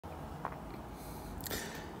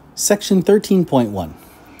Section 13.1,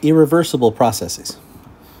 Irreversible Processes.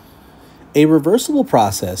 A reversible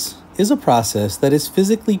process is a process that is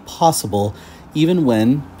physically possible even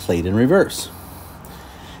when played in reverse.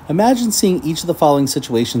 Imagine seeing each of the following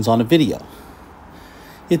situations on a video.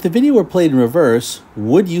 If the video were played in reverse,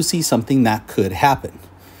 would you see something that could happen?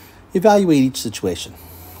 Evaluate each situation.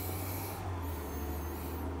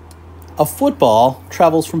 A football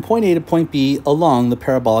travels from point A to point B along the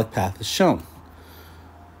parabolic path as shown.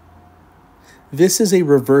 This is a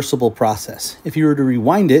reversible process. If you were to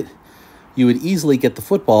rewind it, you would easily get the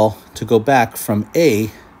football to go back from A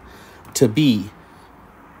to B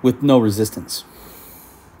with no resistance.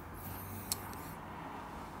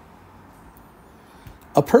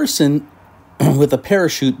 A person with a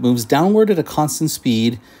parachute moves downward at a constant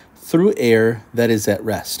speed through air that is at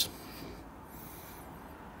rest.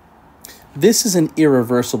 This is an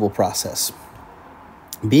irreversible process,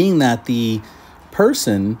 being that the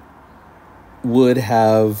person would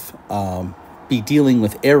have be dealing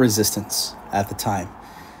with air resistance at the time,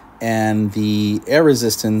 and the air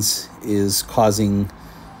resistance is causing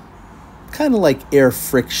kind of like air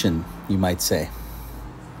friction, you might say.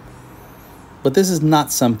 But this is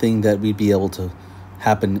not something that we'd be able to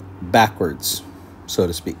happen backwards, so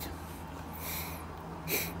to speak.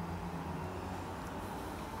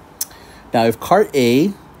 Now, if cart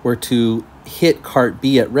A were to hit cart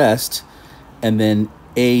B at rest, and then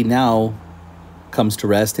A now comes to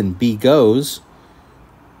rest and B goes,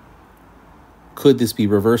 could this be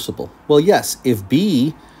reversible? Well, yes. If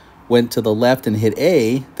B went to the left and hit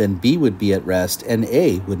A, then B would be at rest and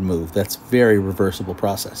A would move. That's a very reversible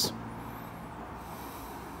process.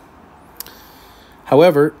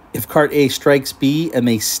 However, if cart A strikes B and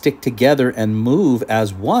they stick together and move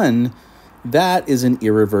as one, that is an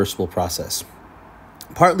irreversible process.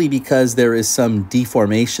 Partly because there is some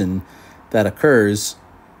deformation that occurs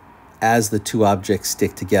as the two objects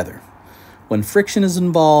stick together. When friction is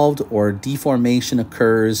involved or deformation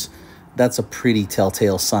occurs, that's a pretty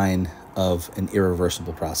telltale sign of an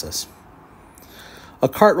irreversible process. A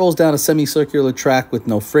cart rolls down a semicircular track with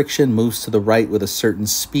no friction, moves to the right with a certain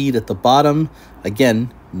speed at the bottom.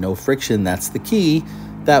 Again, no friction, that's the key.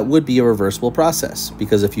 That would be a reversible process,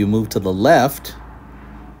 because if you move to the left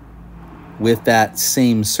with that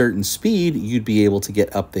same certain speed, you'd be able to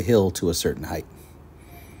get up the hill to a certain height.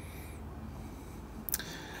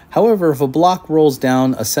 However, if a block rolls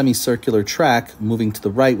down a semicircular track moving to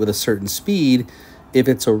the right with a certain speed, if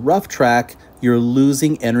it's a rough track, you're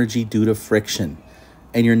losing energy due to friction,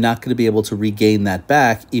 and you're not going to be able to regain that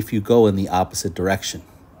back if you go in the opposite direction.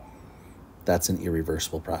 That's an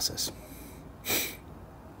irreversible process.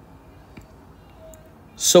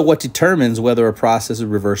 So what determines whether a process is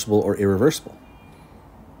reversible or irreversible?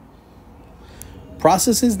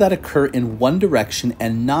 Processes that occur in one direction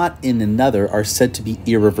and not in another are said to be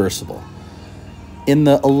irreversible. In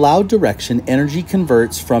the allowed direction, energy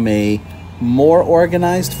converts from a more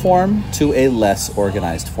organized form to a less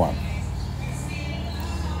organized form.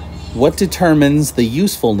 What determines the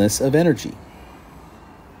usefulness of energy?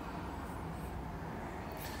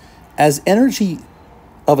 As energy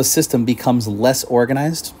of a system becomes less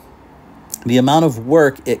organized, the amount of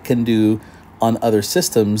work it can do on other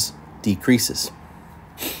systems decreases.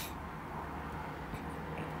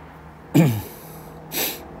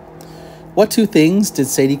 What two things did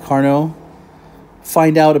Sadie Carnot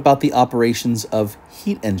find out about the operations of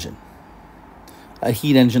heat engine? A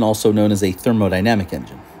heat engine, also known as a thermodynamic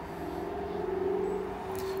engine.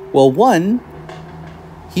 Well, one,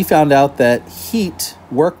 he found out that heat,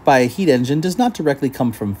 work by a heat engine, does not directly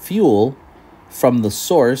come from fuel, from the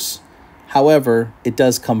source. However, it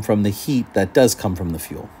does come from the heat that does come from the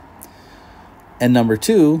fuel. And number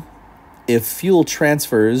two, if fuel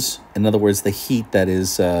transfers, in other words, the heat that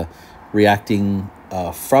is reacting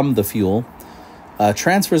from the fuel,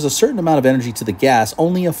 transfers a certain amount of energy to the gas,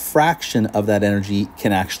 only a fraction of that energy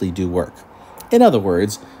can actually do work. In other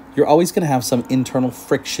words, you're always going to have some internal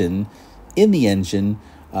friction in the engine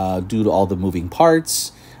due to all the moving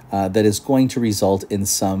parts that is going to result in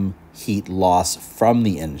some heat loss from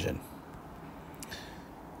the engine.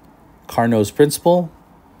 Carnot's principle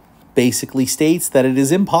basically states that it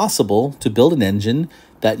is impossible to build an engine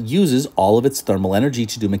that uses all of its thermal energy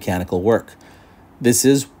to do mechanical work. This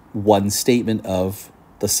is one statement of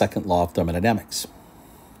the second law of thermodynamics.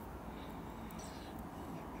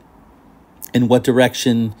 In what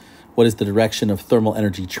direction? What is the direction of thermal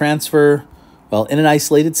energy transfer? Well, in an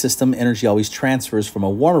isolated system, energy always transfers from a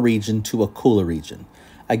warmer region to a cooler region.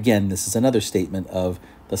 Again, this is another statement of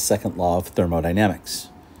the second law of thermodynamics.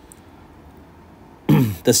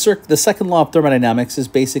 The second law of thermodynamics is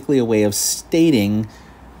basically a way of stating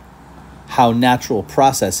how natural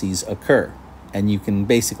processes occur. And you can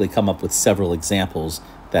basically come up with several examples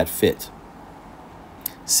that fit.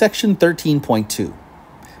 Section 13.2,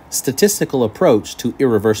 Statistical Approach to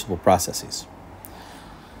Irreversible Processes.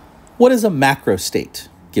 What is a macro state?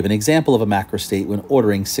 Give an example of a macro state when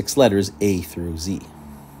ordering 6 letters A through Z.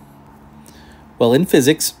 Well, in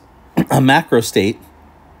physics, a macro state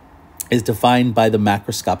is defined by the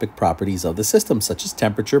macroscopic properties of the system, such as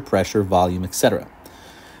temperature, pressure, volume, etc.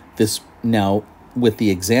 Now, with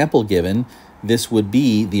the example given, this would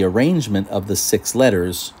be the arrangement of the 6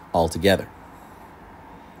 letters altogether.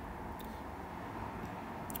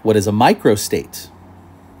 What is a microstate?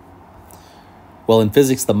 Well, in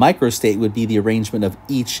physics, the microstate would be the arrangement of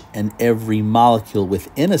each and every molecule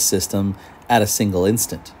within a system at a single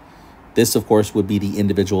instant. This, of course, would be the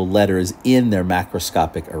individual letters in their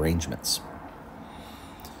macroscopic arrangements.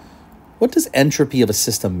 What does entropy of a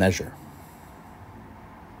system measure?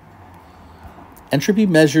 Entropy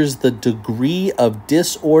measures the degree of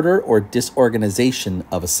disorder or disorganization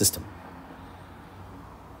of a system.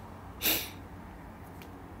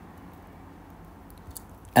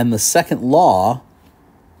 And the second law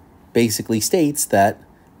basically states that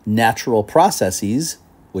natural processes,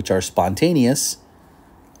 which are spontaneous,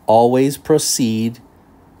 always proceed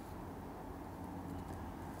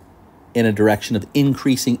in a direction of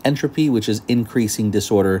increasing entropy, which is increasing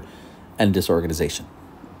disorder and disorganization.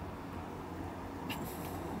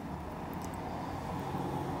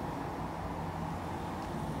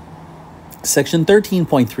 Section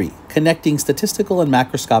 13.3, Connecting Statistical and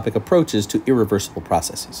Macroscopic Approaches to Irreversible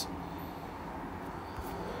Processes.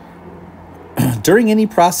 During any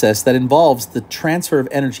process that involves the transfer of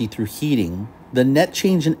energy through heating, the net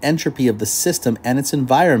change in entropy of the system and its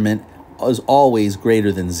environment is always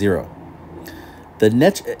greater than 0.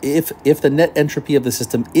 If the net entropy of the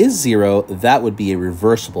system is 0, that would be a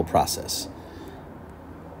reversible process.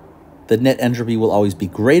 The net entropy will always be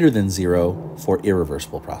greater than 0 for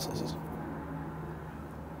irreversible processes.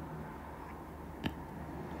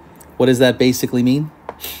 What does that basically mean?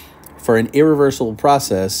 For an irreversible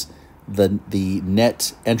process, the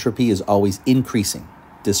net entropy is always increasing.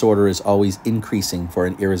 Disorder is always increasing for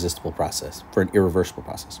an irreversible process.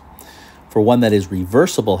 For one that is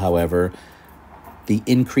reversible, however, the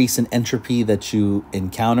increase in entropy that you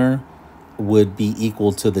encounter would be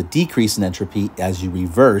equal to the decrease in entropy as you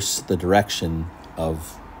reverse the direction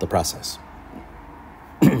of the process.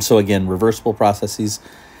 So again, reversible processes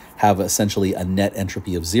have essentially a net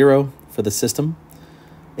entropy of 0 for the system.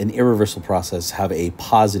 An irreversible process have a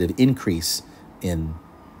positive increase in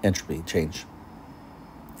entropy change.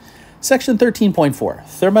 Section 13.4,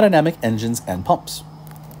 Thermodynamic Engines and Pumps.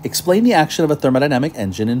 Explain the action of a thermodynamic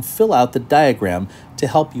engine and fill out the diagram to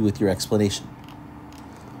help you with your explanation.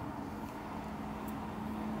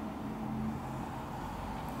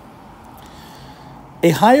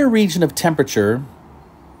 A higher region of temperature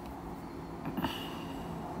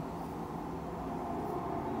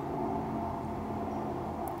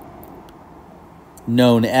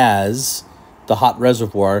known as the hot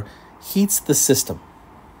reservoir heats the system.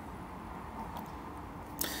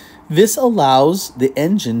 This allows the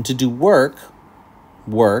engine to do work,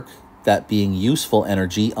 that being useful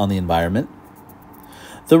energy on the environment.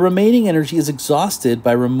 The remaining energy is exhausted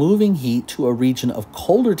by removing heat to a region of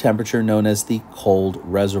colder temperature known as the cold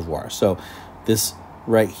reservoir. So this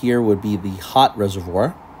right here would be the hot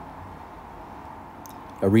reservoir,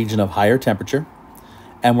 a region of higher temperature.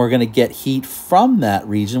 And we're going to get heat from that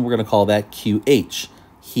region. We're going to call that QH,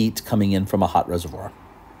 heat coming in from a hot reservoir.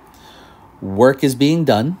 Work is being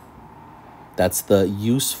done. That's the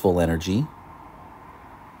useful energy.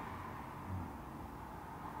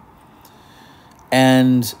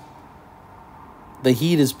 And the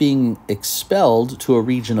heat is being expelled to a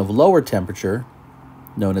region of lower temperature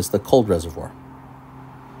known as the cold reservoir,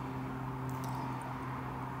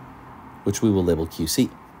 which we will label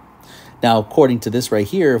QC. Now, according to this right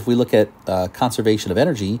here, if we look at conservation of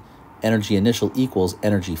energy, energy initial equals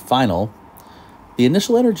energy final, the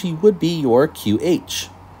initial energy would be your QH,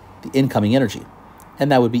 the incoming energy.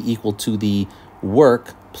 And that would be equal to the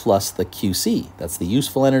work plus the QC. That's the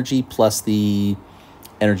useful energy plus the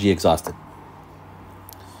energy exhausted.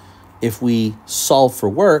 If we solve for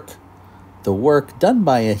work, the work done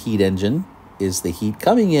by a heat engine is the heat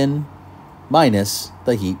coming in minus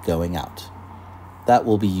the heat going out. That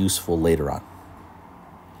will be useful later on.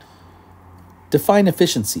 Define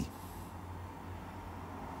efficiency.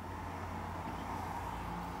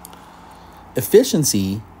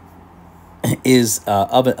 Efficiency is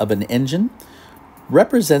of an engine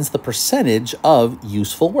represents the percentage of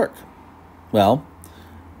useful work. Well,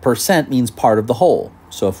 percent means part of the whole.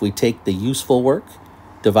 So if we take the useful work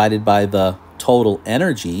divided by the total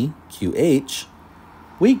energy, QH,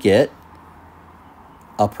 we get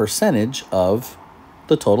a percentage of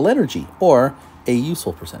the total energy, or a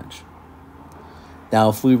useful percentage. Now,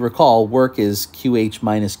 if we recall, work is QH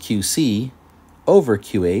minus QC over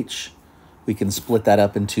QH. We can split that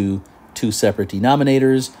up into two separate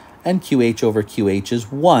denominators, and QH over QH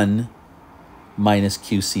is 1 minus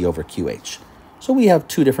QC over QH. So we have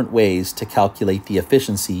two different ways to calculate the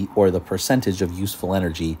efficiency, or the percentage of useful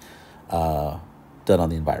energy done on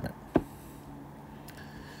the environment.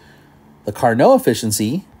 The Carnot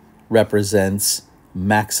efficiency represents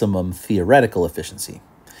maximum theoretical efficiency.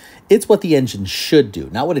 It's what the engine should do,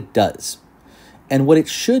 not what it does. And what it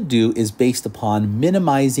should do is based upon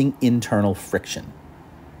minimizing internal friction.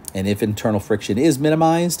 And if internal friction is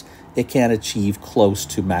minimized, it can achieve close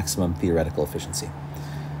to maximum theoretical efficiency.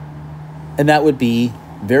 And that would be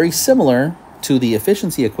very similar to the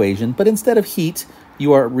efficiency equation, but instead of heat,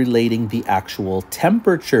 you are relating the actual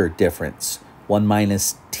temperature difference, 1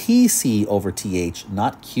 minus TC over TH,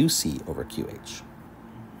 not QC over QH.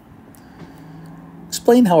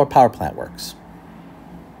 Explain how a power plant works.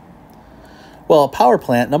 Well, a power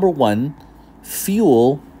plant, number one,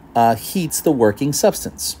 fuel heats the working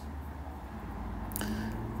substance.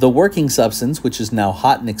 The working substance, which is now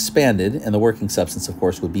hot and expanded, and the working substance, of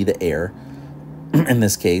course, would be the air in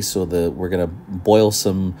this case. So we're going to boil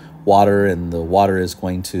some water, and the water is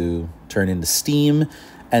going to turn into steam,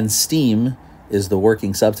 and steam is the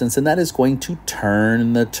working substance, and that is going to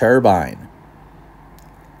turn the turbine.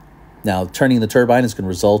 Now, turning the turbine is going to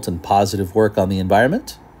result in positive work on the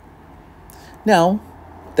environment. Now,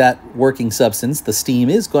 that working substance, the steam,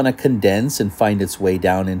 is going to condense and find its way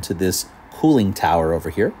down into this cooling tower over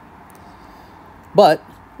here. But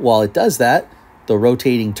while it does that, the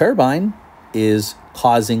rotating turbine is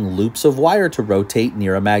causing loops of wire to rotate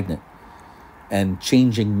near a magnet. And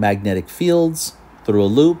changing magnetic fields through a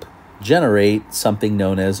loop generate something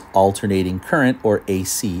known as alternating current, or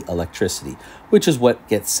AC electricity, which is what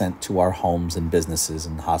gets sent to our homes and businesses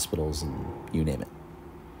and hospitals and you name it.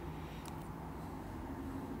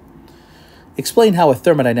 Explain how a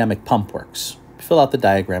thermodynamic pump works. Fill out the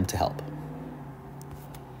diagram to help.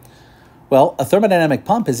 Well, a thermodynamic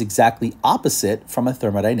pump is exactly opposite from a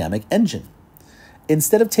thermodynamic engine.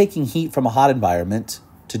 Instead of taking heat from a hot environment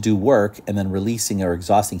to do work and then releasing or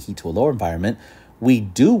exhausting heat to a lower environment, we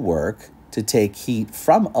do work to take heat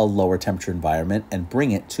from a lower temperature environment and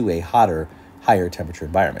bring it to a hotter, higher temperature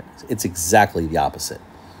environment. It's exactly the opposite.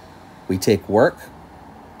 We take work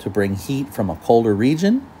to bring heat from a colder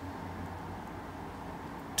region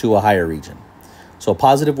to a higher region. So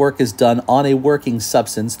positive work is done on a working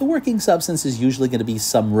substance. The working substance is usually going to be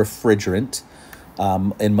some refrigerant.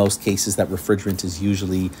 In most cases, that refrigerant is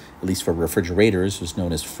usually, at least for refrigerators, is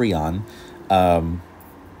known as Freon.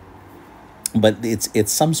 But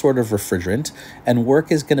it's some sort of refrigerant, and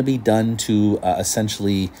work is going to be done to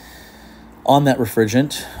essentially, on that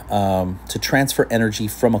refrigerant, to transfer energy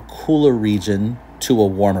from a cooler region to a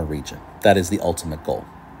warmer region. That is the ultimate goal.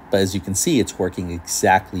 But as you can see, it's working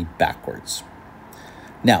exactly backwards.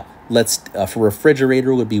 Now, let's for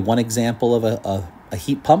refrigerator would be one example of a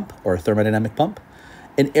heat pump, or a thermodynamic pump.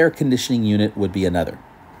 An air conditioning unit would be another.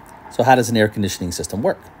 So how does an air conditioning system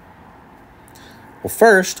work? Well,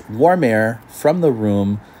 first, warm air from the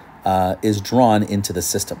room is drawn into the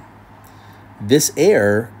system. This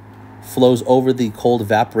air flows over the cold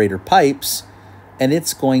evaporator pipes, and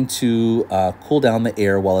it's going to cool down the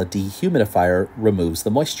air while a dehumidifier removes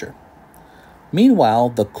the moisture. Meanwhile,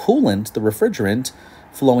 the coolant, the refrigerant,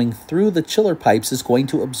 flowing through the chiller pipes is going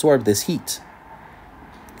to absorb this heat,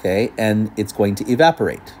 okay, and it's going to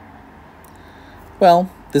evaporate.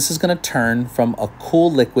 Well, this is going to turn from a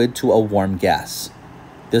cool liquid to a warm gas.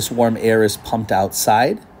 This warm air is pumped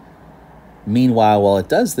outside. Meanwhile, while it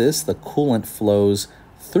does this, the coolant flows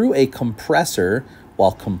through a compressor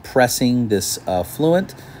while compressing this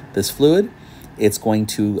fluid. It's going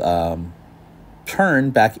to turn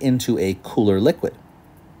back into a cooler liquid.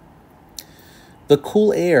 The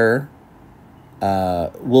cool air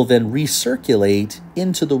will then recirculate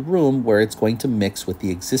into the room, where it's going to mix with the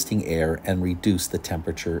existing air and reduce the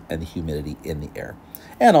temperature and the humidity in the air.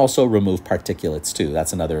 And also remove particulates too.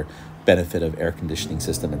 That's another benefit of air conditioning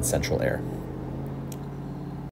system and central air.